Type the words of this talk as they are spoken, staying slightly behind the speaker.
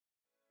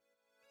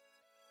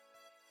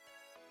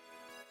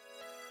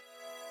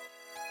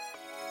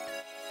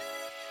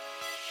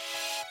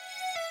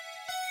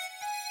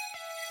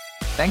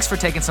Thanks for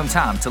taking some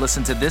time to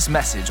listen to this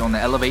message on the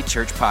Elevate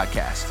Church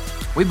podcast.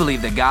 We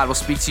believe that God will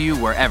speak to you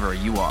wherever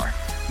you are.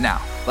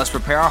 Now, let's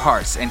prepare our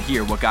hearts and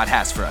hear what God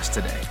has for us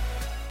today.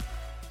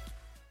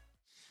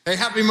 Hey,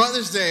 happy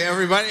Mother's Day,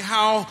 everybody.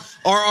 How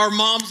are our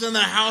moms in the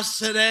house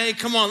today?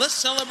 Come on, let's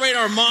celebrate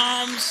our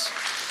moms.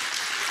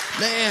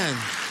 Man,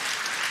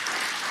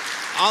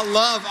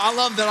 I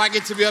love that I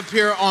get to be up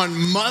here on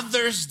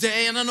Mother's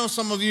Day. And I know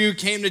some of you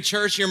came to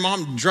church, your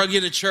mom drug you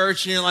to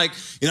church, and you're like,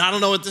 I don't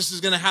know what this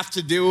is going to have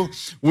to do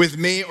with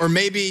me. Or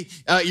maybe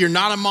you're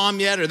not a mom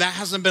yet, or that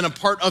hasn't been a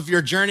part of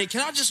your journey. Can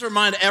I just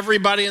remind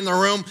everybody in the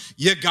room,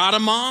 you got a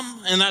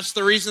mom, and that's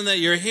the reason that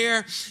you're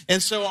here.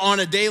 And so on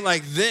a day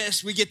like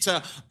this, we get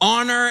to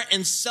honor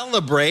and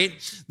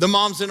celebrate the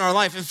moms in our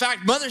life. In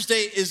fact, Mother's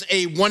Day is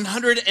a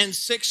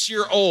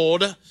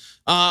 106-year-old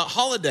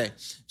holiday.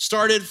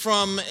 Started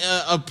from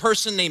a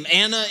person named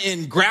Anna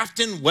in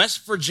Grafton,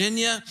 West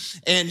Virginia,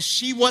 and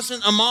she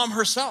wasn't a mom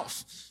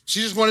herself.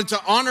 She just wanted to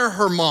honor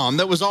her mom.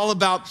 That was all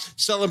about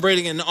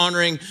celebrating and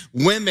honoring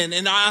women.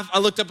 And I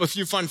looked up a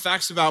few fun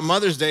facts about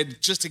Mother's Day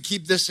just to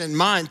keep this in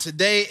mind.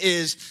 Today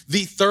is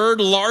the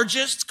third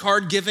largest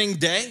card giving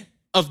day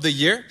of the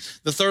year,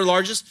 the third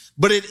largest,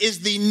 but it is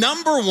the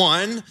number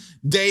one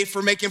day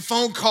for making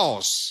phone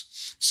calls.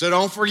 So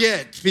don't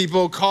forget,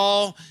 people,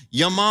 call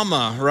your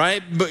mama,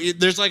 right? But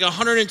there's like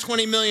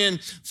 120 million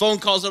phone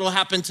calls that'll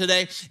happen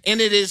today. And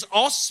it is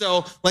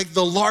also like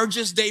the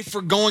largest day for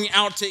going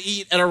out to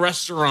eat at a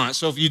restaurant.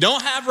 So if you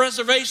don't have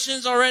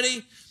reservations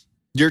already,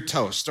 you're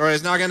toast, all right?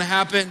 It's not gonna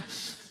happen.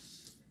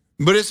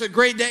 But it's a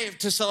great day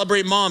to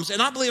celebrate moms.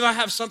 And I believe I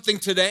have something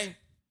today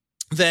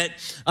that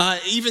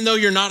even though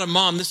you're not a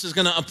mom, this is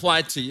gonna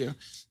apply to you.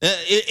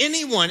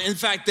 Anyone, in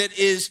fact, that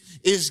is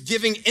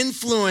giving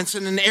influence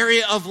in an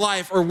area of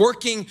life or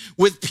working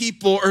with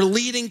people or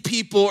leading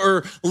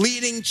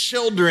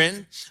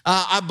children,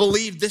 I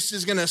believe this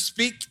is going to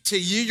speak to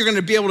you. You're going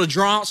to be able to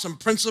draw out some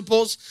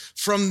principles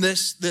from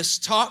this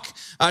talk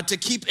to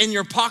keep in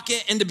your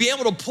pocket and to be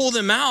able to pull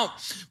them out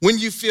when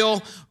you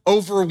feel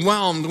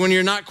overwhelmed, when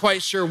you're not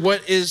quite sure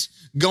what is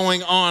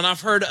going on. I've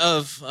heard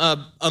of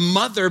a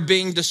mother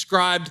being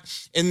described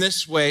in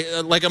this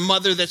way, like a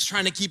mother that's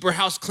trying to keep her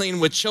house clean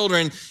with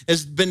children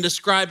has been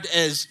described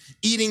as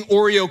eating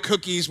Oreo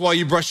cookies while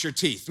you brush your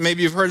teeth.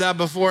 Maybe you've heard that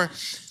before.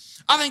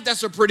 I think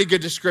that's a pretty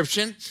good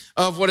description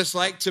of what it's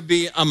like to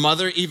be a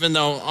mother, even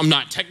though I'm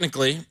not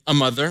technically a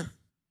mother.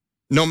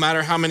 No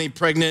matter how many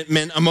pregnant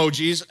men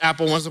emojis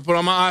Apple wants to put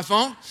on my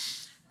iPhone,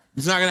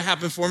 it's not gonna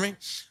happen for me.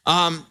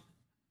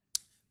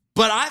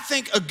 But I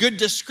think a good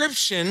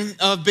description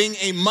of being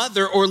a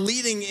mother or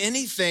leading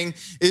anything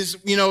is,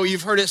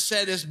 you've heard it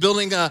said as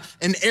building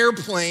an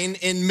airplane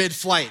in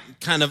mid-flight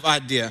kind of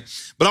idea.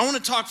 But I want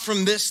to talk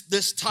from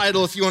this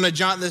title, if you want to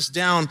jot this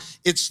down,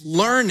 it's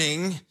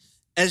learning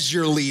as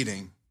you're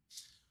leading.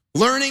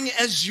 Learning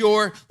as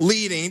you're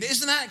leading.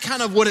 Isn't that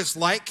kind of what it's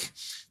like?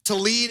 To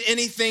lead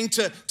anything,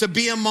 to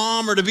be a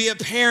mom or to be a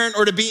parent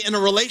or to be in a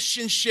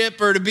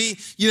relationship or to be,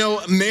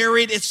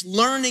 married. It's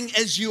learning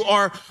as you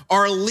are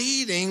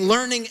leading,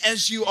 learning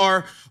as you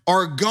are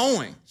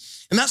going.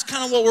 And that's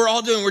kind of what we're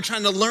all doing. We're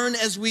trying to learn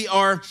as we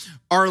are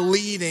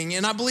leading.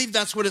 And I believe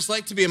that's what it's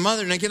like to be a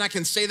mother. And again, I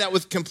can say that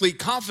with complete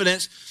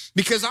confidence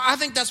because I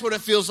think that's what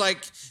it feels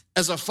like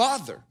as a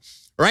father.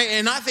 Right?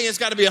 And I think it's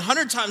got to be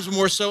 100 times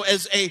more so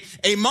as a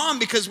mom,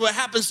 because what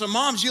happens to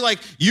moms,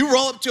 you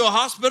roll up to a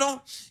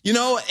hospital,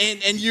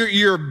 and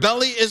your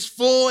belly is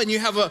full and you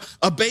have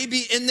a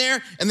baby in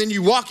there, and then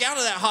you walk out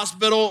of that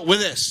hospital with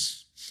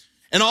this.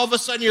 And all of a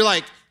sudden you're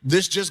like,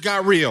 this just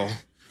got real,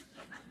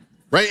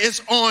 right?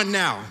 It's on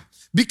now.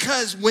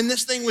 Because when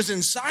this thing was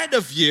inside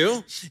of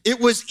you, it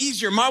was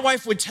easier. My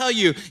wife would tell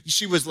you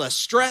she was less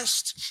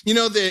stressed,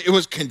 that it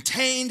was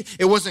contained,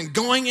 it wasn't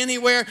going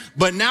anywhere.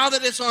 But now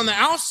that it's on the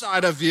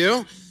outside of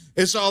you,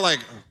 it's all like,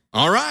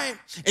 all right.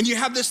 And you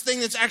have this thing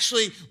that's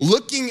actually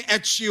looking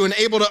at you and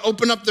able to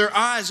open up their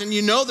eyes. And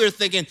they're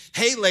thinking,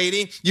 hey,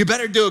 lady, you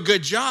better do a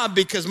good job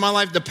because my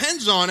life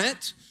depends on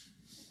it.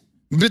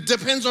 It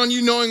depends on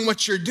you knowing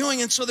what you're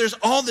doing. And so there's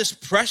all this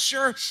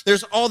pressure.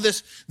 There's all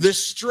this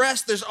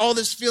stress. There's all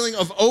this feeling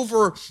of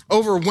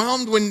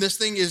overwhelmed when this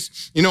thing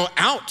is,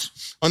 out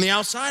on the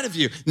outside of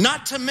you.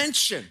 Not to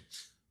mention,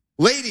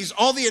 ladies,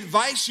 all the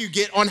advice you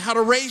get on how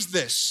to raise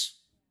this,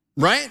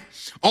 right?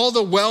 All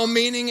the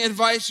well-meaning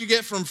advice you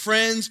get from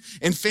friends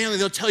and family.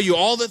 They'll tell you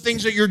all the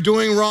things that you're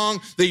doing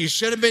wrong, that you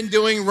should have been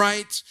doing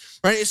right.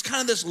 Right? It's kind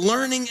of this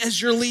learning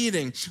as you're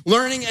leading,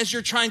 learning as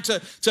you're trying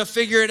to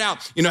figure it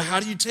out. How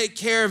do you take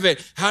care of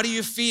it? How do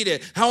you feed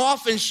it? How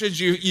often should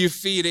you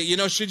feed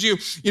it? Should you,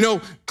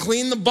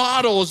 clean the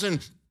bottles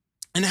and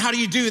how do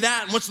you do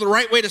that? And what's the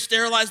right way to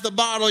sterilize the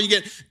bottle? You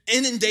get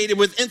inundated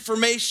with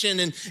information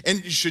and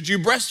should you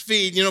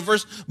breastfeed,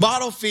 versus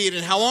bottle feed,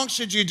 and how long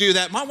should you do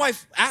that? My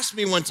wife asked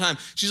me one time,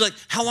 she's like,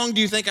 how long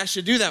do you think I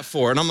should do that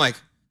for? And I'm like,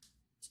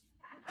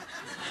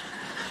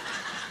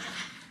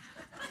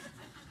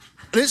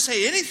 I didn't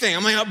say anything.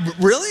 I'm like,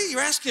 really?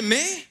 You're asking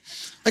me?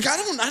 Like, I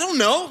don't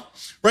know,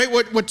 right,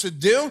 what to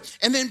do.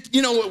 And then,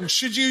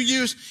 should you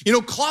use,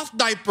 cloth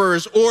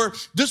diapers or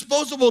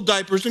disposable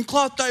diapers? And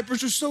cloth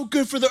diapers are so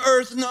good for the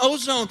earth and the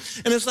ozone.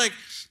 And it's like,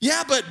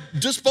 yeah, but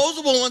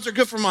disposable ones are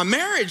good for my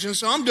marriage. And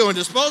so I'm doing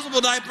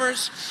disposable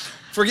diapers.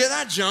 Forget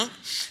that junk.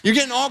 You're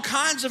getting all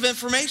kinds of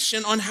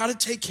information on how to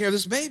take care of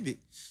this baby.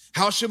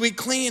 How should we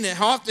clean it?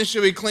 How often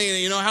should we clean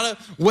it? How to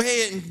weigh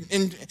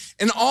it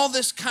and all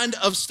this kind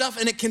of stuff.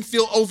 And it can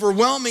feel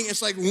overwhelming.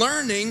 It's like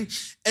learning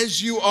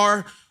as you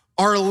are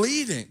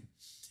leading.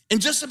 And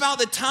just about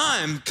the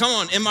time, come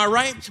on, am I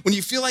right? When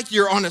you feel like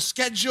you're on a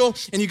schedule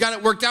and you got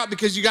it worked out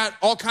because you got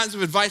all kinds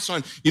of advice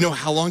on,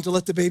 how long to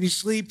let the baby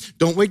sleep,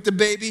 don't wake the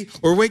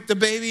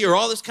baby or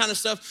all this kind of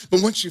stuff.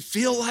 But once you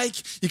feel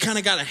like you kind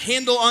of got a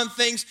handle on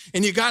things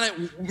and you got it,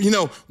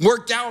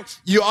 worked out,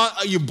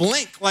 you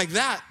blink like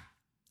that.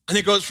 And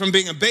it goes from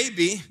being a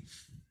baby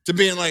to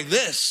being like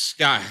this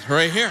guy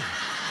right here.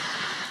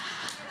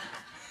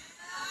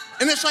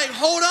 And it's like,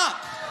 hold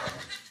up.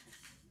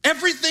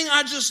 Everything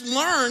I just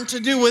learned to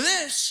do with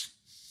this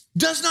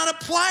does not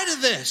apply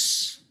to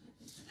this.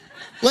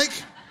 Like,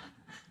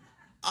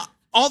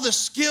 all the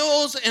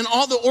skills and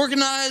all the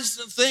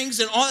organized things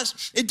and all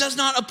this, it does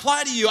not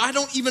apply to you. I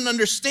don't even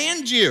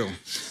understand you.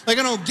 Like,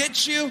 I don't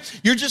get you.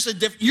 You're just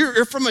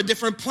you're from a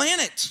different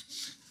planet.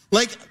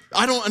 Like,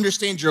 I don't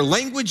understand your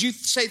language. You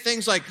say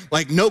things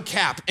like no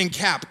cap and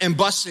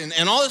bussin'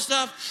 and all this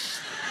stuff.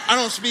 I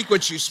don't speak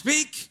what you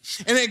speak.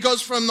 And it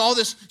goes from all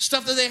this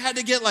stuff that they had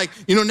to get,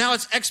 now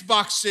it's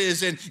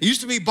Xboxes, and it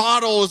used to be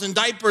bottles and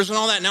diapers and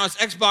all that. Now it's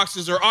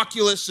Xboxes or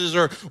Oculuses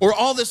or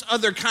all this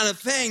other kind of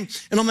thing.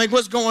 And I'm like,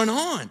 what's going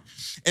on?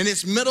 And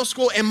it's middle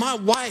school. And my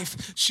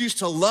wife, she used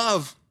to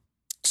love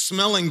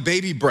smelling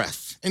baby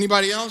breath.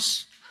 Anybody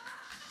else?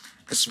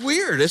 It's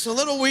weird. It's a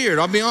little weird,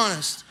 I'll be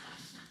honest.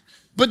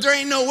 But there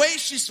ain't no way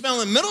she's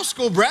smelling middle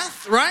school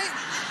breath, right?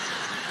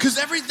 Because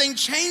everything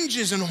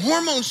changes and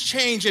hormones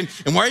change. And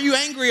why are you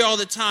angry all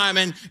the time?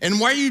 And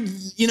why are you,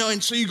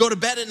 and so you go to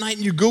bed at night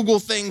and you Google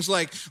things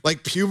like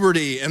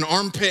puberty and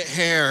armpit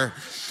hair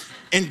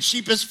and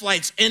cheapest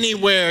flights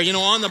anywhere,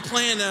 on the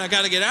planet. I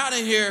got to get out of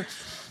here.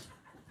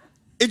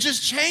 It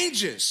just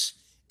changes.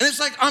 And it's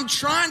like, I'm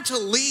trying to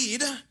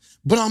lead,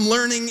 but I'm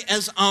learning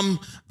as I'm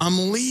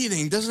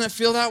leading. Doesn't it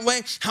feel that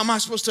way? How am I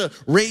supposed to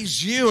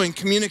raise you and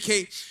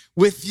communicate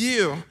with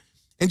you?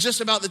 And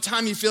just about the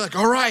time you feel like,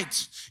 all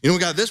right, we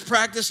got this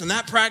practice and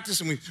that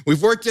practice, and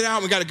we've worked it out,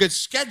 and we got a good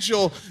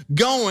schedule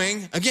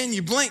going. Again,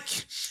 you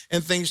blink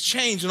and things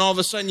change, and all of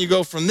a sudden you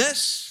go from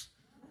this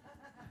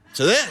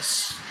to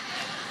this.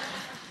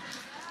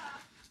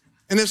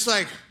 And it's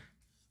like,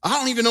 I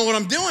don't even know what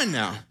I'm doing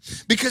now.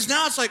 Because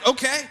now it's like,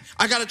 okay,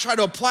 I got to try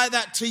to apply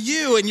that to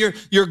you, and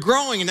you're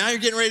growing, and now you're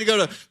getting ready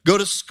to go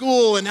to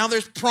school, and now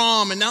there's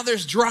prom, and now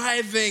there's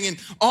driving, and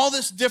all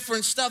this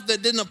different stuff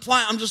that didn't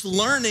apply. I'm just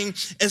learning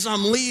as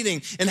I'm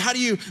leading. And how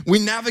do we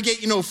navigate,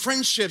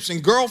 friendships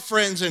and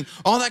girlfriends and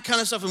all that kind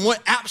of stuff, and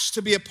what apps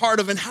to be a part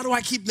of, and how do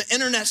I keep the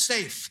internet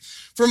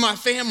safe for my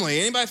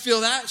family? Anybody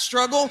feel that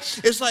struggle?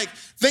 It's like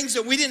things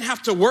that we didn't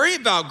have to worry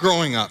about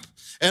growing up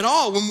at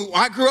all. When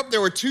I grew up, there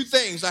were two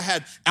things. I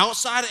had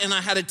outside and I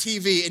had a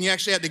TV, and you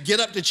actually had to get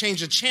up to change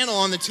the channel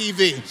on the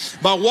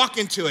TV by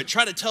walking to it.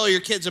 Try to tell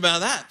your kids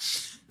about that.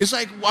 It's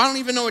like, I don't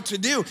even know what to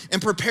do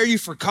and prepare you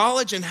for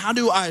college. And how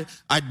do I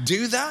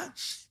do that?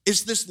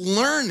 It's this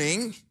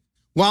learning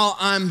while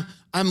I'm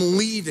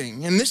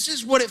leading. And this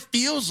is what it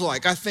feels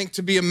like, I think,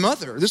 to be a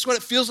mother. This is what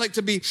it feels like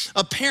to be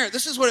a parent.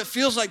 This is what it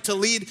feels like to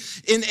lead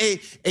in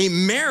a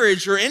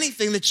marriage or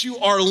anything that you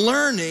are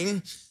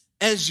learning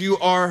as you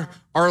are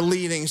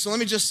leading. So let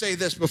me just say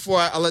this before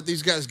I let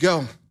these guys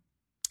go,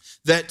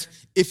 that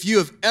if you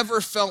have ever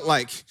felt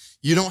like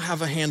you don't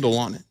have a handle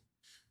on it,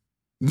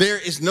 there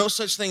is no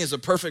such thing as a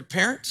perfect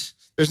parent.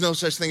 There's no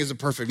such thing as a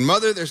perfect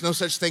mother. There's no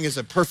such thing as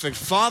a perfect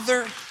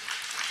father.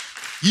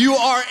 You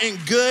are in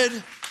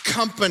good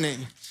company.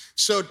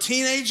 So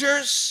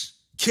teenagers,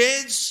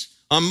 kids,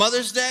 on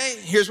Mother's Day,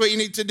 here's what you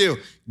need to do.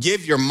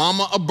 Give your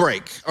mama a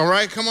break, all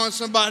right? Come on,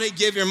 somebody,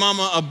 give your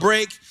mama a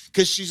break,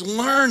 because she's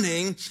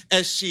learning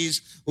as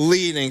she's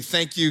leading.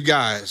 Thank you,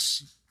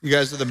 guys. You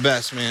guys are the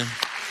best, man.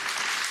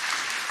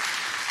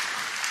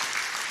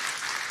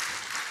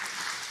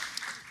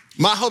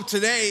 My hope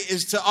today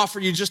is to offer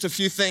you just a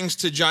few things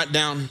to jot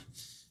down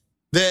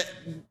that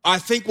I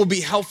think will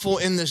be helpful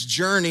in this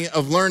journey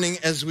of learning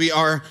as we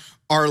are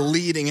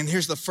leading. And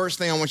here's the first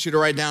thing I want you to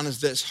write down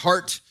is this: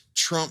 heart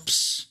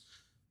trumps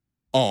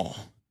all.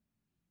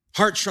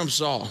 Heart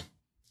trumps all.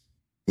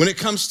 When it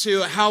comes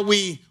to how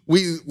we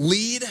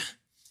lead,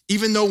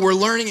 even though we're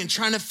learning and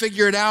trying to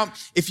figure it out,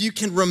 if you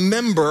can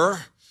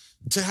remember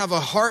to have a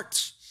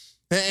heart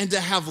and to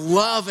have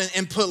love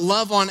and put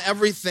love on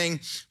everything,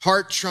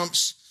 heart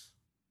trumps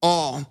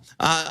all.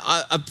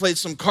 I've played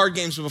some card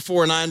games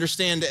before, and I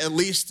understand, at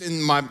least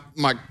in my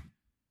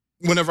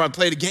whenever I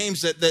play the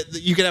games, that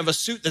you can have a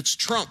suit that's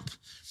trump.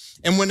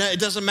 And when it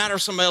doesn't matter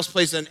if somebody else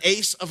plays an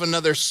ace of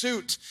another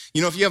suit,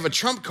 if you have a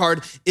trump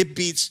card, it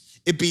beats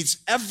It beats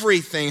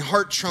everything.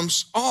 Heart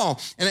trumps all.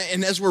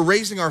 And as we're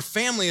raising our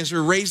family, as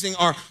we're raising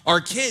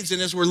our kids,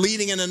 and as we're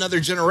leading in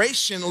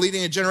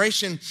leading a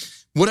generation,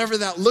 whatever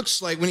that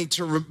looks like, we need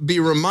to be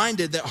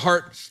reminded that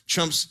heart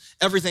trumps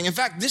everything. In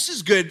fact, this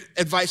is good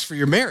advice for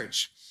your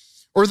marriage.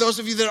 Or those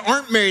of you that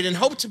aren't married and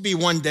hope to be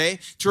one day,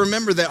 to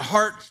remember that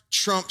heart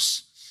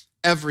trumps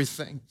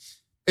everything.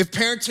 If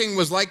parenting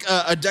was like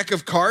a deck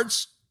of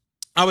cards,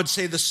 I would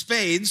say the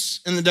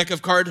spades in the deck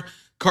of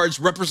cards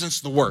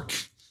represents the work,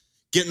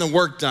 getting the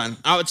work done.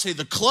 I would say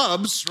the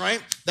clubs,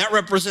 right? That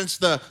represents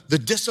the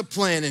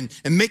discipline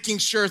and making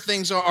sure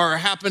things are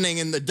happening.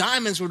 And the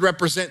diamonds would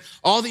represent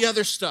all the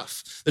other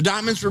stuff. The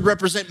diamonds would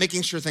represent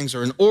making sure things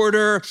are in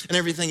order and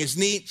everything is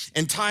neat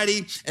and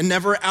tidy and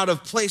never out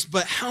of place.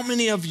 But how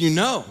many of you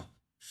know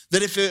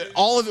that if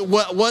all of it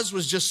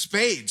was just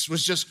spades,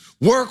 was just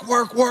work,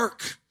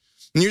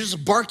 and you're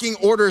just barking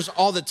orders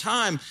all the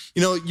time,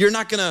 you're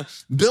not gonna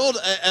build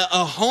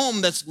a home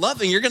that's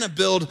loving. You're gonna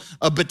build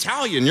a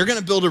battalion. You're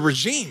gonna build a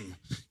regime,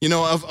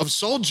 of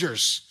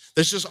soldiers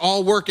that's just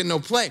all work and no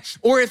play.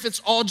 Or if it's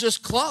all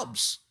just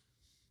clubs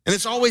and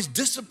it's always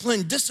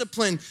discipline,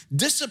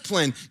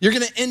 you're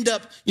gonna end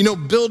up,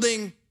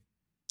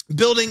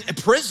 building a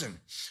prison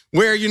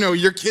where,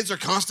 your kids are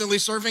constantly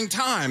serving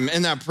time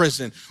in that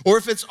prison. Or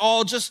if it's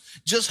all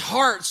just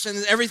hearts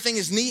and everything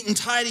is neat and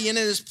tidy and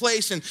in its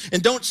place and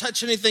don't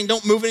touch anything,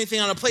 don't move anything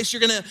out of place, you're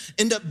gonna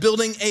end up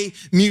building a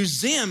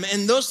museum.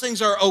 And those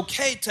things are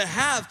okay to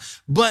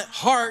have, but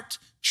heart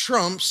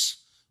trumps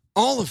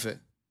all of it.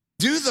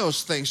 Do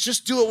those things,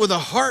 just do it with a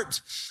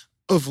heart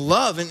of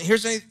love. And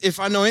if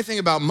I know anything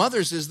about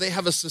mothers, is they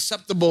have a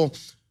susceptible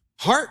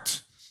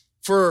heart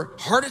for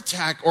heart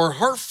attack or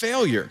heart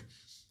failure.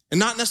 And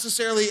not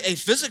necessarily a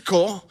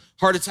physical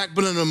heart attack,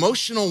 but an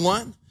emotional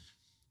one.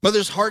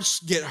 Mothers'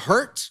 hearts get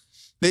hurt.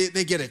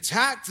 They get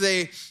attacked.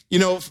 They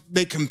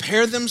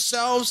compare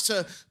themselves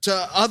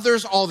to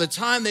others all the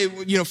time. They,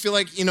 feel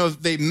like,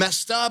 they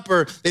messed up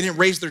or they didn't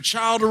raise their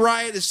child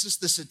right. It's just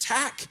this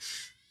attack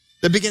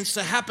that begins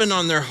to happen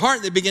on their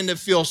heart. They begin to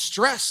feel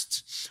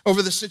stressed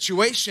over the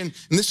situation.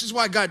 And this is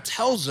why God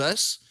tells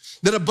us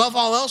that above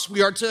all else,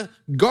 we are to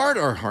guard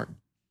our heart.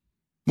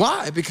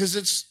 Why? Because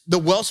it's the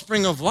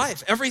wellspring of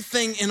life.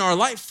 Everything in our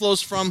life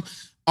flows from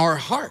our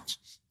heart.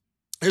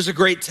 There's a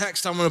great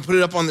text. I'm going to put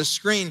it up on the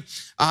screen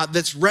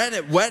that's read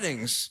at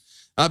weddings.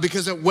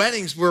 Because at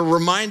weddings, we're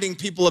reminding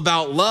people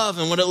about love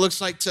and what it looks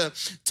like to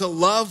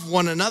love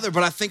one another.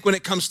 But I think when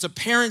it comes to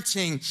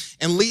parenting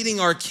and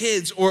leading our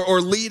kids or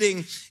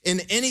leading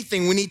in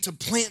anything, we need to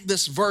plant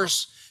this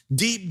verse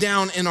deep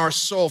down in our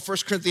soul. 1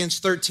 Corinthians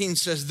 13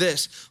 says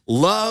this: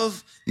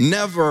 love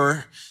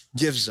never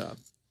gives up.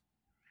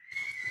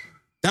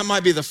 That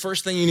might be the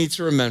first thing you need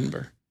to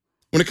remember.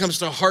 When it comes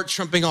to heart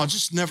trumping all,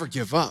 just never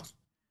give up.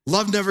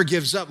 Love never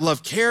gives up.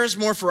 Love cares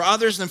more for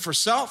others than for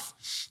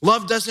self.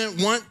 Love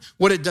doesn't want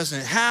what it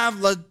doesn't have.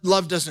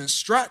 Love doesn't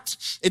strut.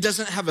 It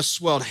doesn't have a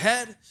swelled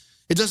head.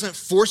 It doesn't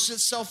force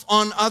itself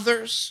on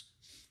others.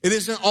 It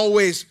isn't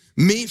always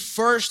me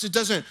first. It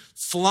doesn't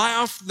fly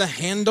off the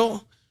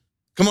handle.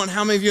 Come on,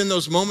 how many of you in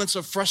those moments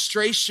of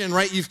frustration,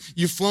 right?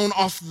 You've flown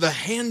off the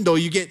handle,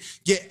 you get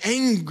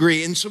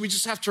angry. And so we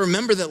just have to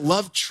remember that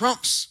love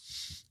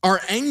trumps our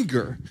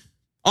anger.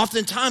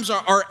 Oftentimes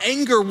our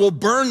anger will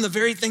burn the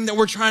very thing that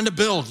we're trying to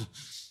build.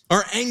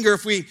 Our anger,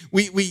 if we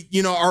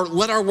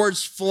let our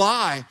words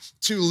fly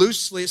too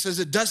loosely, it says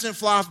it doesn't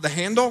fly off the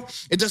handle.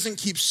 It doesn't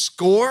keep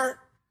score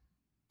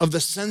of the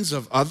sins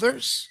of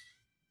others.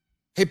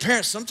 Hey,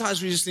 parents,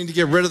 sometimes we just need to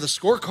get rid of the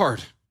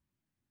scorecard,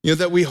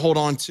 that we hold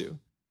on to.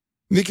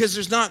 Because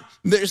there's not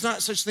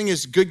such thing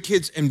as good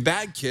kids and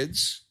bad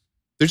kids.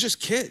 They're just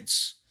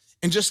kids.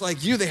 And just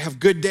like you, they have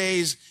good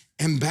days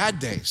and bad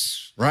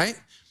days, right?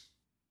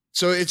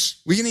 So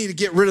we need to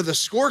get rid of the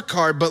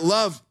scorecard, but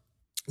love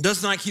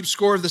does not keep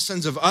score of the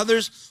sins of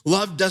others.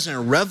 Love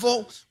doesn't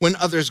revel when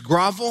others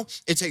grovel.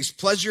 It takes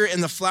pleasure in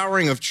the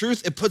flowering of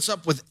truth. It puts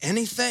up with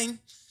anything.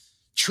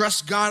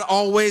 Trust God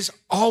always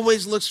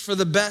looks for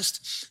the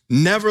best,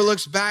 never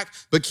looks back,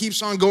 but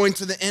keeps on going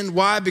to the end.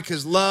 Why?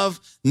 Because love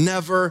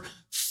never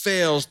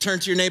fails. Turn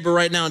to your neighbor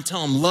right now and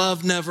tell him,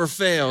 love never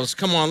fails.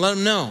 Come on, let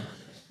him know.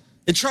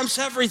 It trumps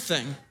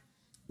everything.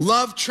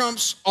 Love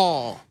trumps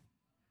all.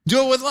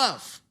 Do it with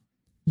love.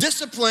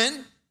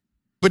 Discipline,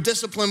 but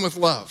discipline with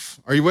love.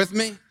 Are you with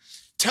me?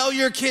 Tell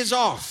your kids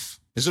off.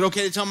 Is it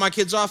okay to tell my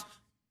kids off?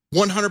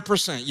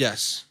 100%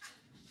 yes.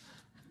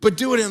 But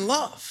do it in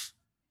love.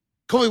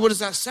 Colby, what does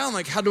that sound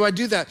like? How do I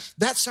do that?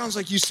 That sounds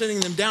like you sitting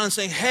them down and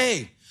saying,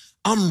 hey,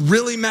 I'm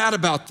really mad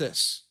about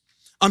this.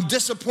 I'm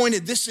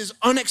disappointed. This is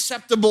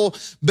unacceptable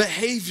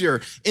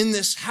behavior in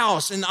this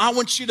house. And I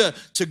want you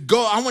to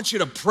go, I want you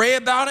to pray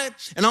about it.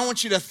 And I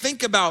want you to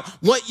think about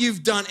what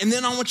you've done. And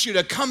then I want you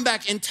to come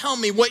back and tell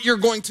me what you're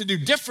going to do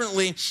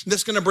differently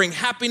that's going to bring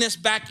happiness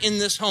back in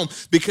this home,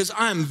 because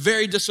I am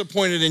very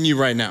disappointed in you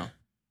right now.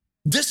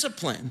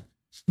 Discipline.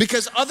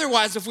 Because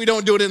otherwise, if we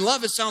don't do it in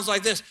love, it sounds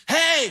like this.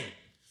 Hey,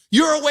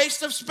 you're a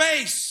waste of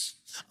space.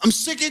 I'm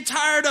sick and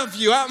tired of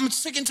you. I'm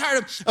sick and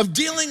tired of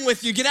dealing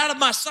with you. Get out of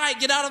my sight.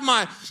 Get out of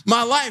my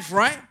life,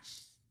 right?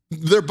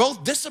 They're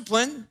both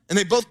disciplined and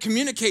they both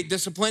communicate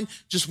discipline.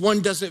 Just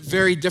one does it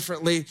very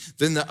differently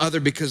than the other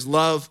because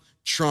love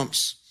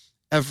trumps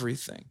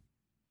everything.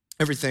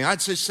 Everything. I'd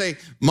just say,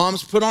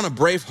 moms, put on a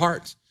brave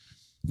heart.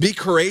 Be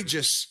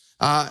courageous.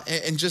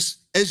 And just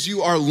as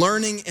you are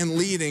learning and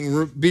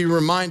leading, be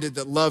reminded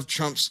that love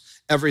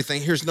trumps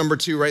everything. Here's number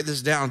 2, write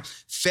this down.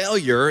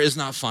 Failure is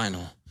not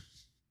final.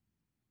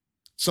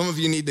 Some of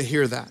you need to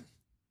hear that,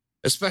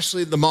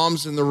 especially the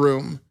moms in the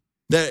room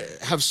that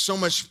have so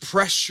much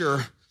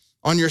pressure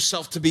on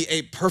yourself to be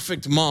a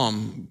perfect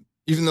mom,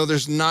 even though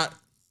there's not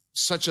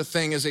such a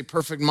thing as a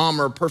perfect mom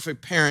or a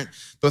perfect parent,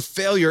 but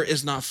failure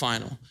is not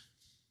final.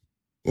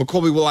 Well,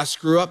 Colby, will I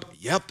screw up?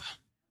 Yep,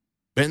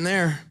 been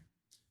there,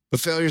 but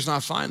failure is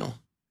not final.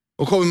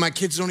 Well, Colby, my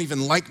kids don't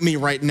even like me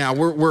right now.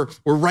 We're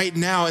right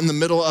now in the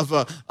middle of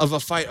a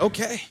fight.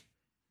 Okay,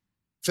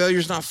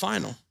 failure's not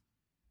final.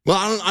 Well,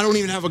 I don't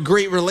even have a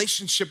great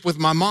relationship with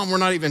my mom. We're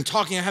not even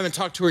talking. I haven't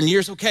talked to her in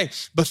years. Okay,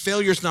 but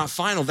failure's not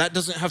final. That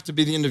doesn't have to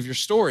be the end of your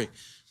story.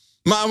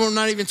 We're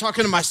not even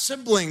talking to my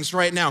siblings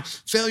right now.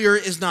 Failure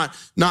is not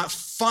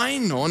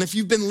final. And if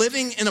you've been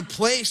living in a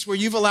place where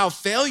you've allowed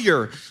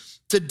failure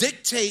to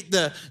dictate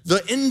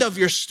the end of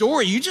your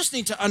story, you just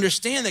need to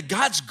understand that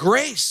God's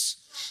grace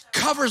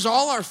covers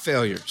all our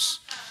failures.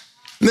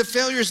 And that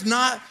failure is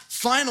not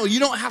final. You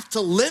don't have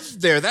to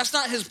live there. That's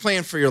not his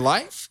plan for your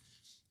life.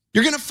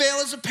 You're gonna fail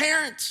as a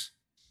parent.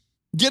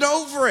 Get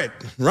over it,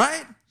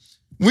 right?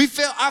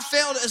 I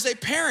failed as a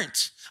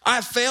parent.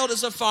 I failed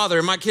as a father.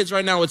 And my kids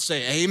right now would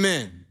say,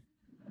 amen.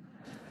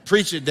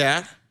 Preach it,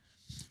 Dad.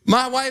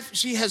 My wife,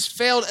 she has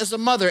failed as a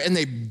mother, and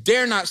they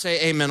dare not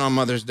say amen on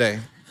Mother's Day.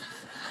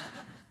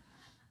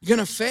 You're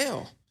gonna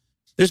fail.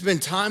 There's been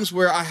times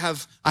where I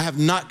have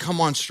not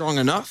come on strong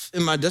enough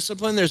in my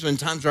discipline. There's been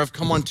times where I've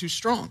come on too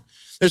strong.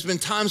 There's been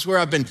times where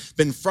I've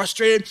been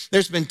frustrated.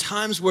 There's been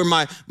times where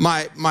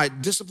my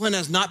discipline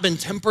has not been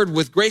tempered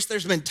with grace.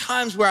 There's been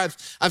times where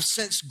I've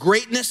sensed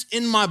greatness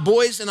in my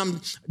boys and I'm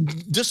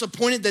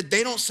disappointed that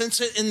they don't sense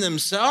it in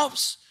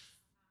themselves,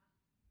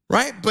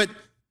 right? But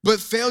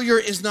failure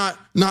is not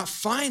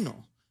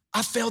final.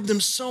 I failed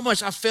them so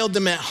much. I failed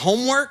them at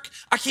homework.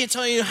 I can't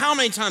tell you how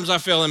many times I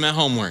failed them at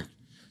homework.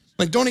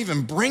 Like, don't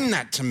even bring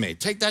that to me.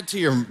 Take that to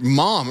your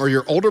mom or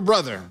your older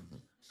brother.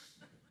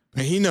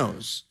 And he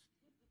knows.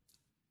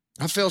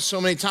 I failed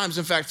so many times.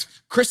 In fact,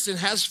 Kristen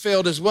has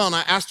failed as well. And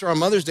I asked her on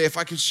Mother's Day if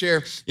I could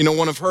share,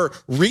 one of her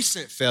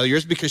recent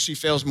failures because she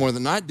fails more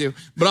than I do.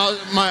 But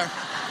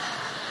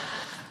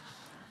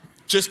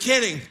just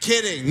kidding.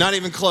 Not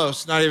even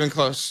close.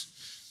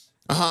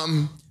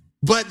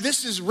 But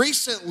this is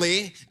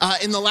recently,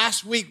 in the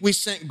last week, we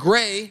sent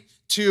Gray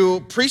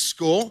to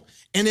preschool,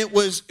 and it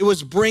was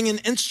bring an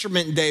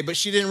instrument day, but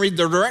she didn't read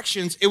the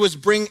directions. It was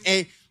bring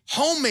a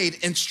homemade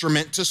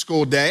instrument to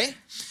school day.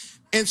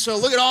 And so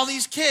look at all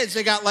these kids.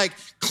 They got like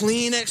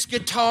Kleenex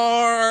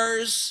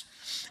guitars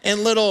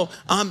and little,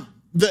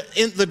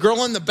 the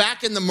girl in the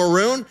back in the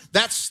maroon,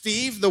 that's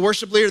Steve, the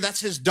worship leader.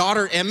 That's his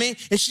daughter, Emmy.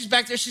 And she's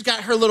back there. She's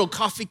got her little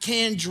coffee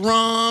can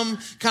drum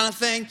kind of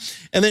thing.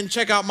 And then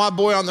check out my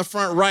boy on the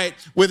front right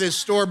with his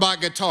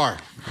store-bought guitar.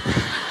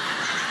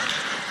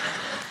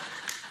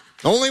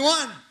 Only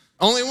one.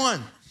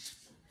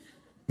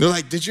 They're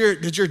like, did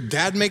your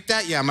dad make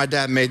that? Yeah, my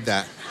dad made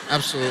that.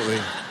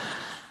 Absolutely.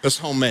 That's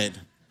homemade.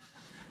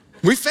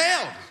 We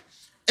failed,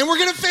 and we're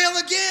gonna fail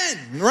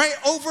again, right?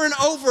 Over and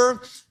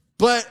over.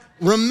 But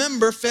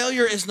remember,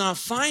 failure is not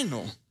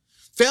final.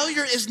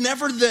 Failure is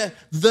never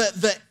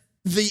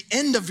the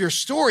end of your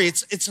story.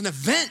 It's an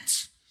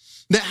event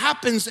that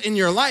happens in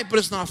your life, but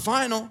it's not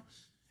final.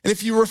 And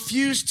if you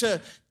refuse to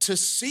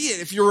see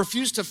it, if you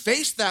refuse to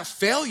face that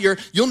failure,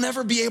 you'll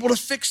never be able to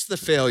fix the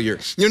failure.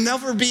 You'll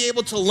never be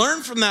able to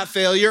learn from that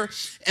failure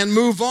and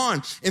move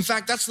on. In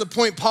fact, that's the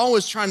point Paul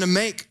was trying to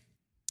make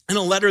in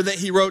a letter that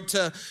he wrote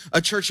to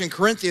a church in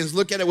Corinthians.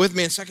 Look at it with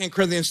me in 2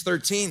 Corinthians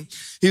 13.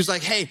 He was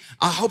like, hey,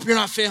 I hope you're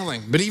not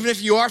failing. But even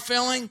if you are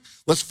failing,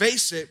 let's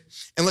face it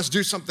and let's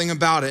do something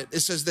about it.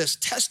 It says this,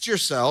 test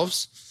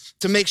yourselves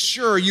to make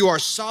sure you are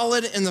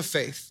solid in the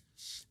faith.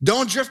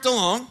 Don't drift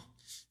along,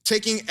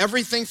 taking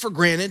everything for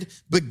granted,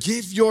 but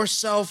give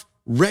yourself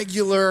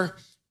regular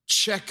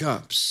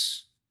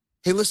checkups.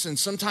 Hey, listen,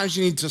 sometimes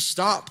you need to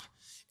stop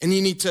and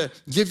you need to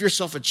give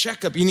yourself a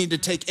checkup. You need to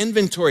take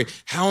inventory.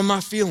 How am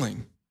I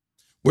feeling?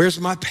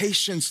 Where's my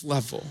patience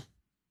level?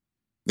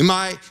 Am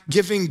I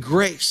giving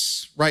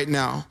grace right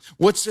now?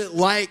 What's it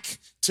like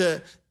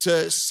to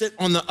sit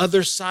on the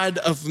other side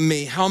of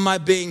me? How am I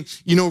being,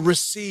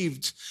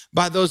 received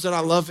by those that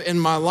I love in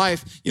my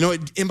life?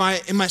 Am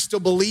I still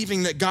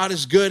believing that God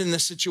is good in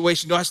this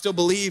situation? Do I still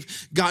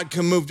believe God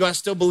can move? Do I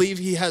still believe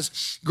he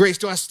has grace?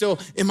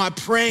 Am I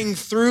praying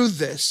through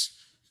this?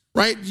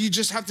 Right? You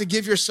just have to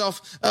give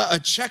yourself a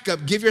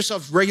checkup. Give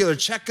yourself regular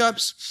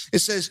checkups. It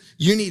says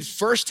you need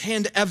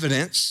firsthand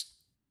evidence,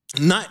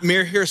 not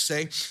mere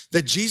hearsay,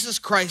 that Jesus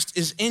Christ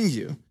is in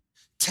you.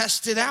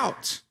 Test it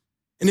out.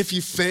 And if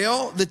you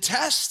fail the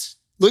test,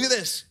 Look at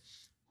this.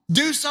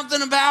 Do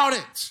something about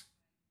it.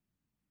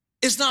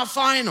 It's not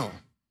final.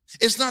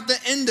 It's not the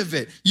end of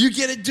it. You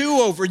get a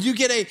do-over. You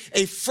get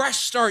a fresh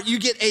start. You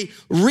get a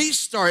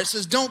restart. It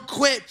says, don't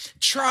quit.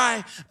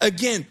 Try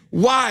again.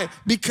 Why?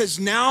 Because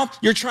now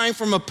you're trying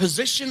from a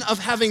position of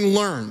having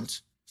learned.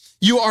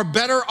 You are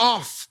better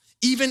off,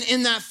 even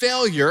in that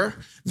failure,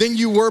 than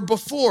you were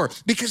before,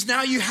 because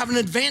now you have an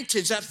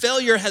advantage. That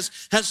failure has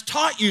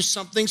taught you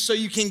something so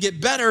you can get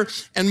better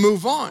and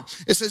move on.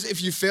 It says,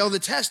 if you fail the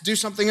test, do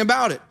something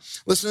about it.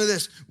 Listen to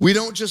this. We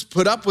don't just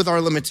put up with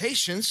our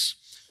limitations.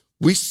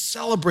 We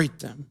celebrate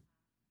them.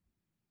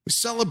 We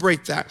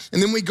celebrate that.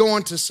 And then we go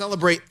on to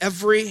celebrate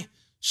every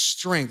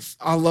strength.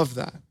 I love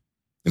that.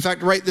 In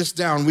fact, write this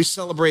down. We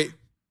celebrate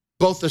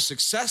both the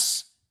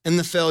success and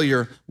the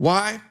failure.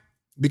 Why?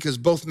 Because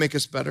both make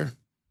us better.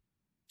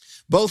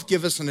 Both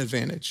give us an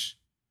advantage.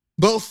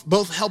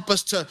 Both help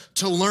us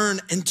to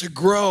learn and to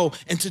grow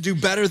and to do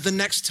better the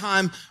next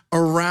time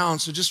around.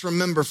 So just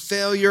remember,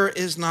 failure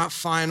is not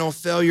final.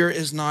 Failure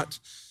is not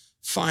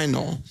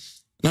final.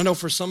 And I know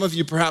for some of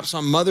you, perhaps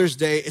on Mother's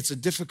Day, it's a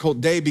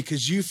difficult day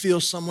because you feel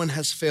someone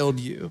has failed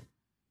you.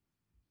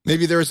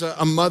 Maybe there's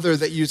a mother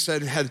that you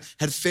said had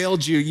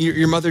failed you.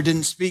 Your mother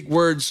didn't speak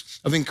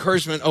words of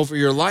encouragement over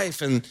your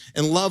life and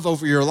love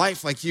over your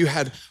life like you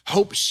had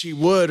hoped she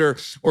would,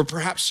 or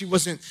perhaps she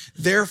wasn't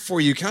there for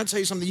you. Can I tell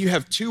you something? You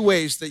have two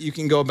ways that you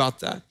can go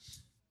about that.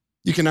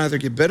 You can either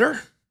get bitter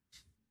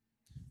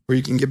or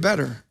you can get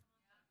better.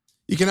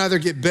 You can either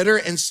get bitter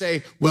and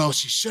say, well,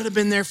 she should have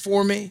been there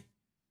for me.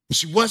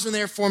 She wasn't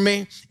there for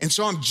me, and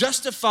so I'm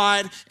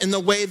justified in the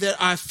way that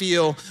I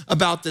feel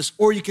about this.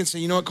 Or you can say,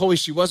 you know what, Colby,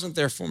 she wasn't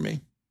there for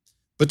me,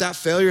 but that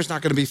failure is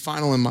not gonna be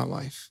final in my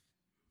life.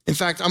 In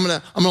fact, I'm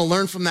gonna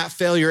learn from that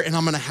failure, and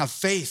I'm gonna have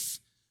faith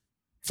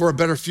for a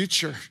better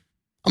future.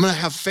 I'm gonna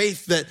have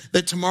faith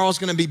that tomorrow's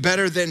gonna be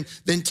better than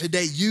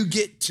today. You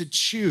get to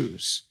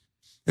choose.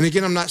 And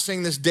again, I'm not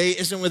saying this day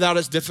isn't without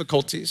its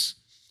difficulties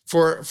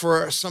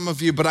for some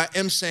of you, but I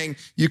am saying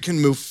you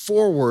can move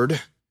forward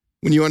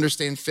when you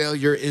understand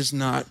failure is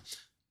not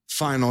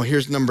final.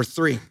 Here's number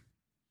 3.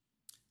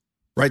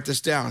 Write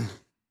this down.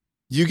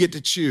 You get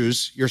to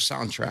choose your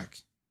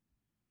soundtrack.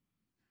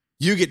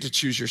 You get to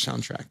choose your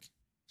soundtrack.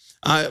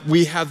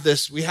 We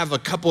have a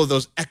couple of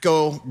those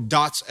Echo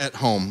Dots at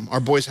home. Our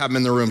boys have them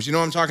in their rooms. You know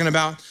what I'm talking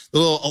about? The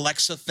little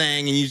Alexa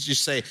thing, and you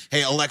just say,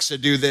 hey, Alexa,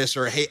 do this,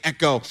 or hey,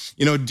 Echo,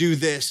 do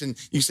this. And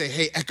you say,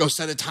 hey, Echo,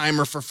 set a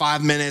timer for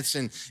 5 minutes,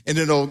 and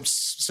it'll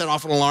set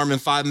off an alarm in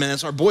 5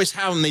 minutes. Our boys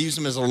have them. They use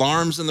them as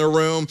alarms in their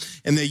room,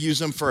 and they use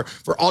them for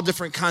all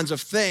different kinds of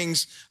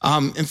things.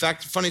 In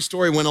fact, funny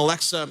story, when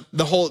Alexa,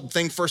 the whole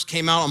thing first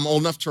came out, I'm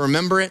old enough to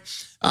remember it,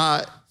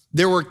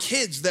 there were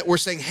kids that were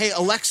saying, hey,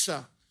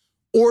 Alexa,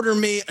 order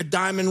me a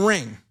diamond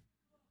ring,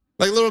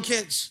 like little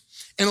kids.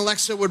 And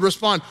Alexa would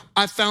respond,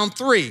 I found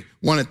 3,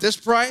 one at this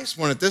price,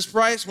 one at this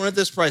price, one at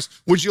this price.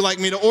 Would you like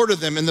me to order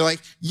them? And they're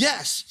like,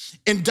 yes.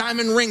 And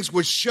diamond rings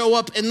would show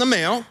up in the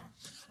mail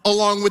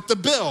along with the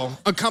bill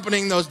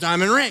accompanying those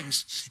diamond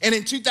rings. And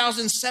in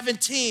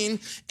 2017,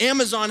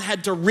 Amazon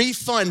had to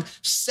refund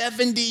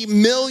 $70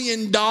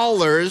 million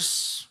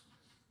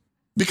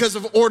because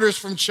of orders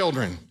from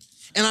children.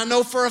 And I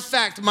know for a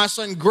fact, my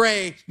son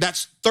Gray,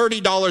 that's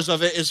 $30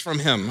 of it is from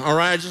him, all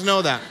right? I just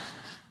know that.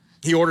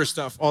 He orders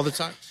stuff all the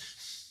time.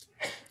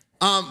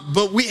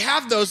 But we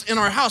have those in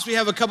our house. We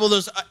have a couple of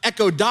those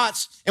Echo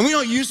Dots, and we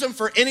don't use them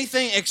for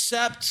anything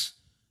except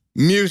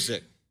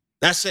music.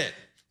 That's it.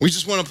 We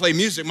just want to play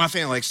music. My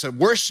family likes to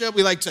worship.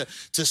 We like to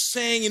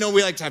sing.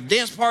 We like to have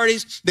dance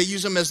parties. They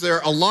use them as their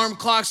alarm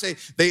clocks.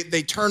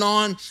 They turn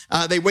on.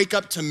 They wake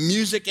up to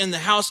music in the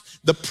house.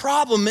 The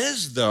problem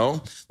is,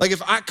 though, like if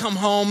I come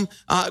home,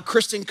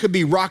 Kristen could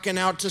be rocking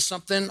out to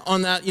something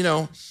on that,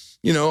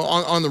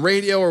 on the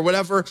radio or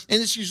whatever.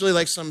 And it's usually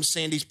like some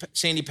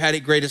Sandy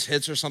Patty greatest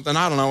hits or something.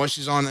 I don't know what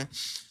she's on there.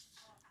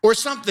 Or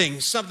something,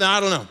 I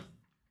don't know.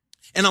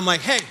 And I'm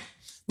like, hey,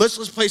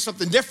 let's play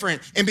something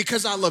different. And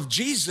because I love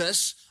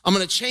Jesus, I'm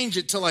going to change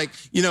it to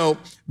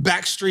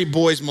Backstreet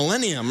Boys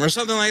Millennium or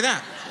something like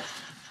that.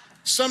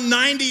 Some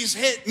 90s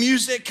hit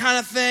music kind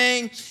of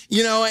thing,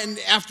 and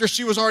after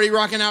she was already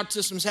rocking out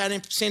to some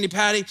Sandy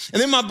Patty.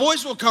 And then my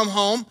boys will come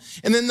home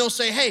and then they'll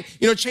say, hey,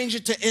 change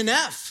it to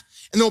NF.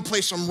 And they'll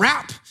play some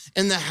rap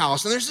in the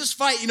house. And there's this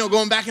fight,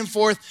 going back and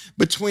forth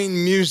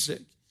between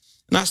music.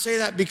 And I say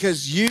that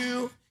because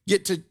you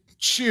get to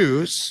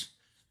choose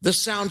the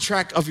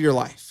soundtrack of your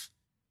life.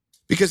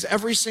 Because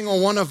every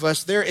single one of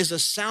us, there is a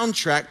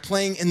soundtrack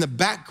playing in the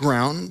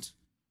background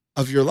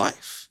of your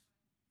life.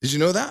 Did you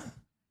know that?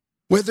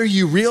 Whether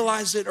you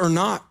realize it or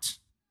not.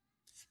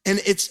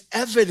 And it's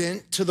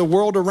evident to the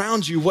world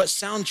around you what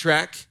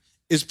soundtrack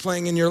is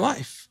playing in your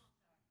life.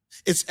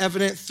 It's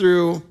evident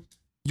through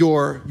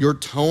your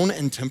tone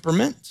and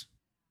temperament,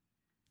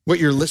 what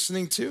you're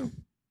listening to,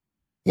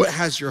 what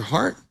has your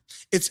heart.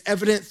 It's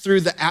evident through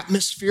the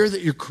atmosphere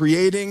that you're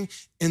creating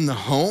in the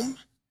home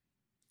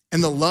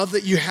and the love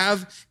that you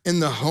have in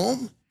the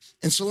home.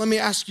 And so let me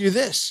ask you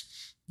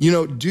this,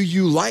 do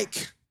you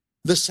like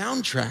the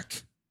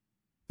soundtrack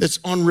that's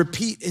on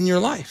repeat in your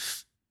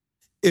life?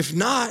 If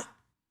not,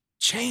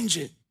 change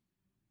it.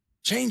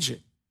 Change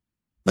it.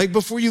 Like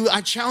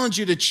I challenge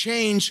you to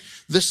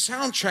change the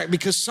soundtrack,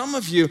 because some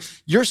of you,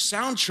 your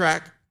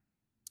soundtrack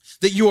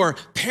that you are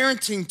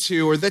parenting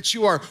to, or that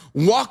you are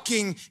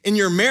walking in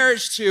your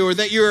marriage to, or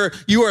that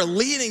you are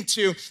leading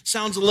to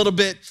sounds a little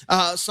bit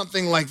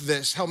something like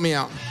this. Help me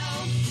out.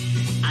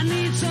 I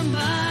need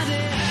somebody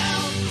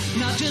help,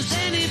 not just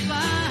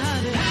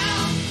anybody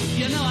help.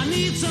 You know I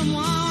need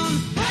someone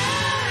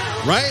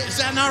help. Right? Is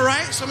that not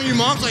right? Some of you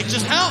moms like,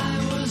 just help.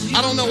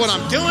 I don't know what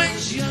I'm doing.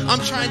 I'm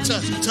trying to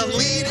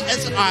lead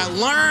as I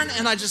learn,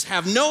 and I just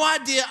have no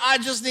idea. I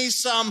just need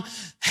some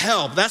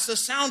help. That's the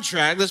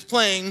soundtrack that's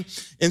playing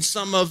in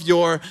some of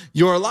your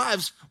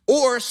lives.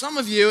 Or some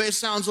of you, it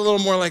sounds a little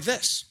more like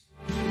this.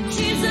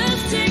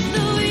 Jesus, take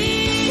the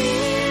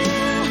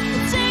wheel,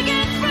 take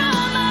it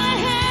from my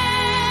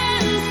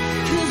hands,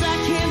 'cause I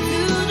can't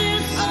do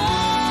this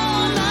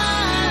on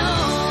my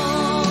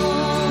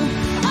own.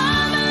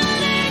 I'm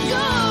letting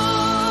go.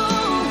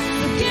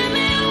 Give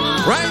me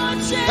one Right? more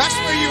chance. That's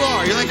where you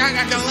are. You're like, I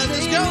gotta let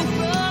this go.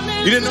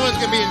 You didn't know it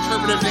was gonna be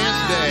interpretive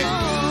dance day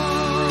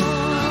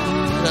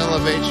at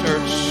Elevate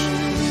Church.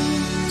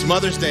 It's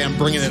Mother's Day. I'm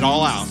bringing it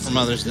all out for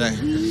Mother's Day.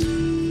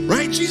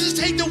 Right? Jesus,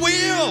 take the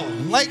wheel.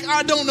 Like,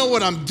 I don't know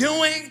what I'm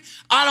doing.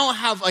 I don't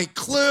have a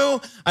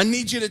clue. I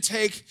need you to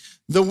take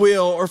the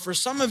wheel. Or for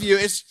some of you,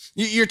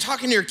 you're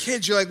talking to your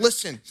kids. You're like,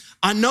 listen,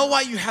 I know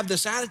why you have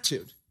this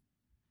attitude,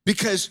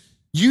 because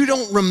you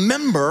don't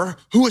remember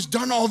who has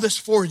done all this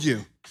for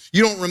you.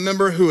 You don't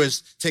remember who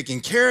has taken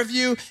care of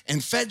you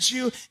and fed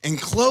you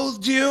and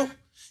clothed you,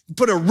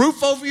 put a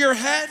roof over your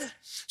head.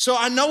 So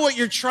I know what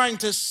you're trying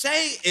to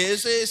say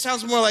is, it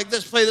sounds more like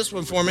this. Play this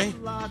one for me.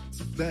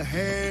 The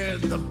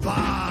head, the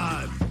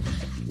bod.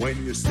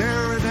 When you're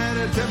staring at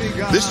a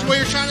demigod. This is what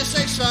you're trying to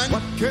say, son.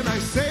 What can I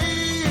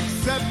say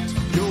except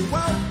you're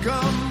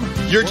welcome?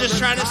 You're just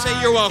trying to say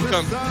you're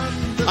welcome.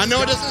 I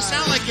know it doesn't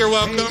sound like you're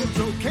welcome.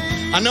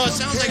 I know it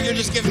sounds like you're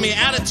just giving me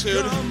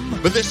attitude,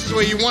 but this is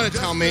what you want to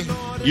tell me.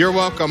 You're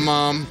welcome,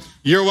 Mom.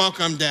 You're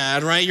welcome,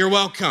 Dad, right? You're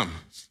welcome.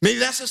 Maybe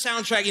that's the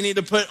soundtrack you need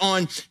to put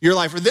on your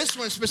life. Or this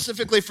one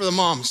specifically for the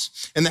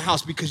moms in the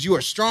house, because you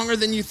are stronger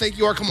than you think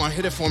you are. Come on,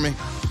 hit it for me.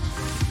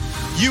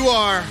 You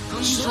are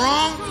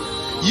strong.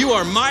 You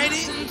are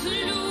mighty.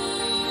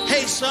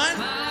 Hey,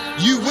 son,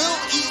 you will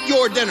eat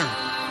your dinner.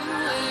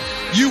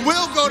 You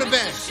will go to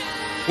bed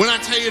when I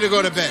tell you to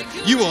go to bed.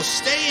 You will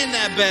stay in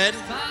that bed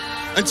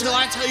until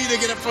I tell you to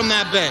get up from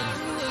that bed.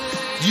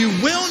 You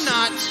will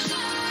not,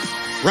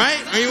 right?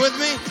 Are you with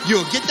me?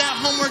 You'll get that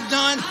homework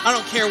done. I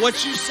don't care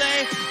what you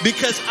say,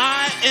 because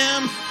I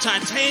am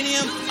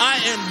titanium. I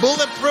am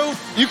bulletproof.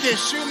 You can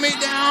shoot me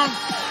down.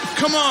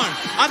 Come on.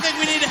 I think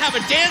we need to have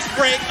a dance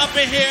break up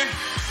in here.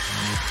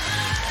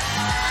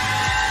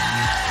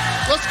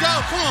 Let's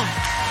go. Come on.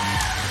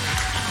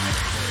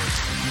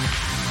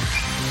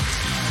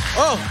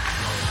 Oh.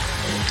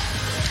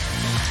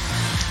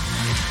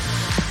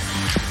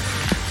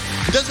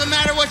 It doesn't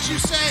matter what you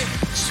say,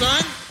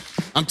 son.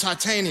 I'm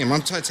titanium.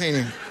 I'm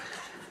titanium.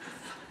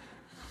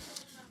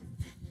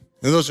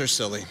 And those are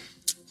silly.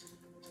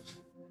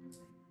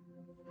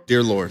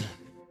 Dear Lord.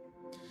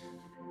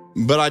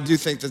 But I do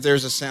think that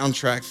there's a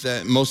soundtrack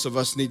that most of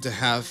us need to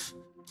have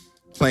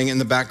playing in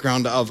the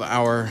background of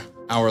our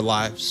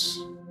lives.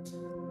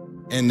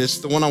 And it's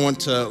the one I want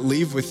to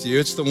leave with you.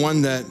 It's the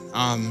one that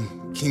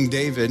King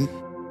David,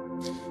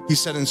 he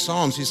said in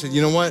Psalms, he said,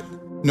 you know what?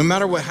 No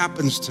matter what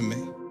happens to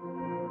me,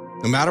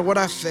 no matter what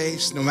I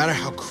face, no matter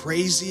how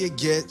crazy it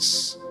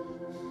gets,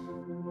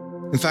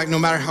 in fact, no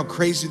matter how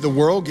crazy the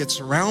world gets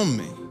around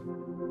me,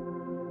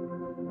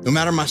 no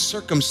matter my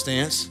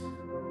circumstance,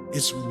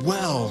 it's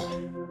well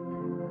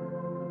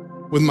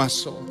with my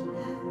soul.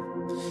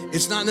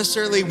 It's not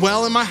necessarily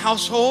well in my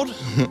household.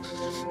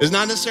 It's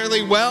not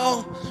necessarily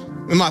well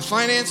in my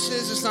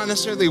finances. It's not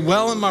necessarily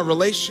well in my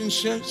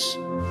relationships,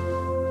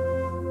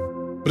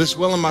 but it's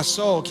well in my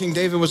soul. King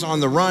David was on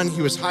the run.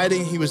 He was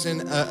hiding. He was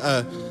in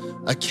a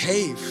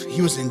cave.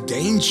 He was in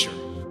danger.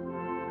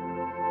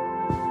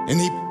 And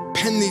he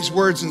penned these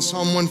words in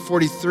Psalm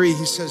 143.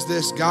 He says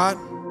this, God,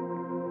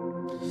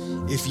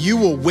 if you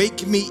will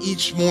wake me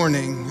each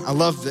morning, I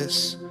love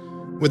this,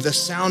 with the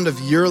sound of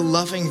your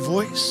loving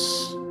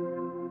voice,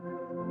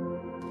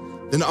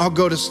 then I'll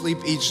go to sleep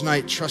each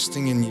night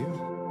trusting in you.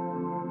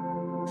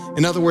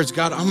 In other words,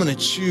 God, I'm gonna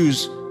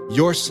choose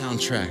your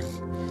soundtrack.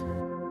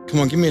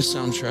 Come on, give me a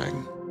soundtrack.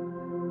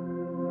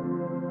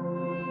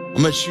 I'm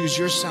gonna choose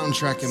your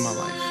soundtrack in my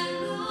life.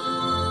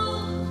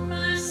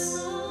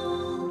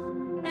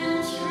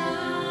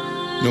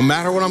 No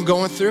matter what I'm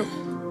going through,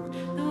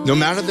 no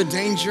matter the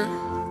danger,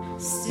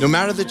 no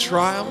matter the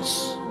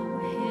trials,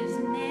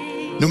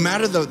 no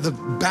matter the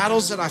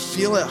battles that I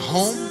feel at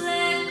home,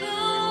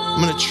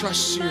 I'm gonna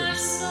trust you. And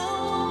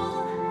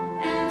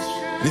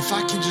if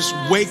I can just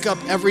wake up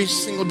every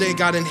single day,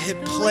 God, and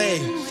hit play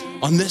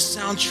on this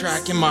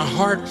soundtrack in my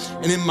heart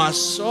and in my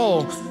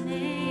soul,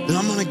 then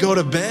I'm gonna go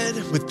to bed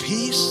with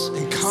peace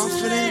and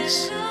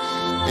confidence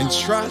and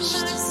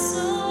trust.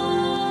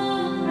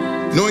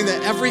 knowing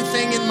that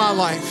everything in my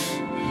life,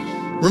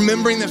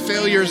 remembering that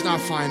failure is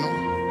not final,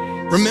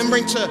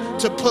 remembering to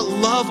put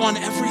love on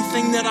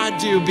everything that I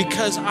do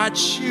because I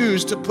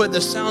choose to put the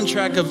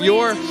soundtrack of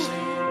your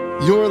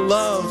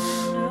love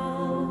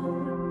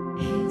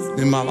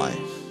in my life.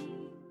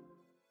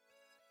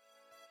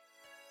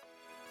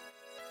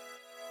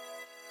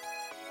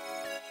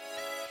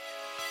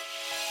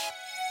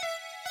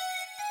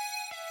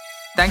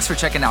 Thanks for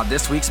checking out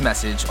this week's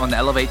message on the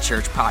Elevate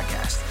Church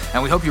podcast,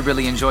 and we hope you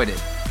really enjoyed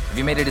it. If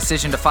you made a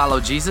decision to follow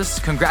Jesus,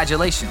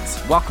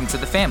 congratulations. Welcome to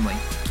the family.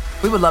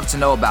 We would love to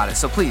know about it,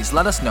 so please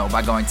let us know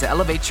by going to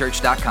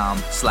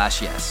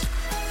elevatechurch.com/yes.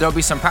 There will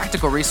be some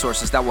practical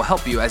resources that will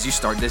help you as you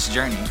start this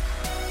journey.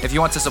 If you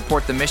want to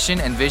support the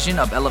mission and vision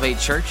of Elevate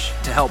Church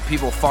to help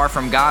people far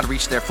from God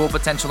reach their full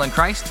potential in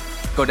Christ,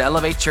 go to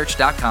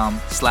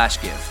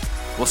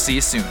elevatechurch.com/give. We'll see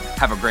you soon.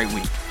 Have a great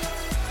week.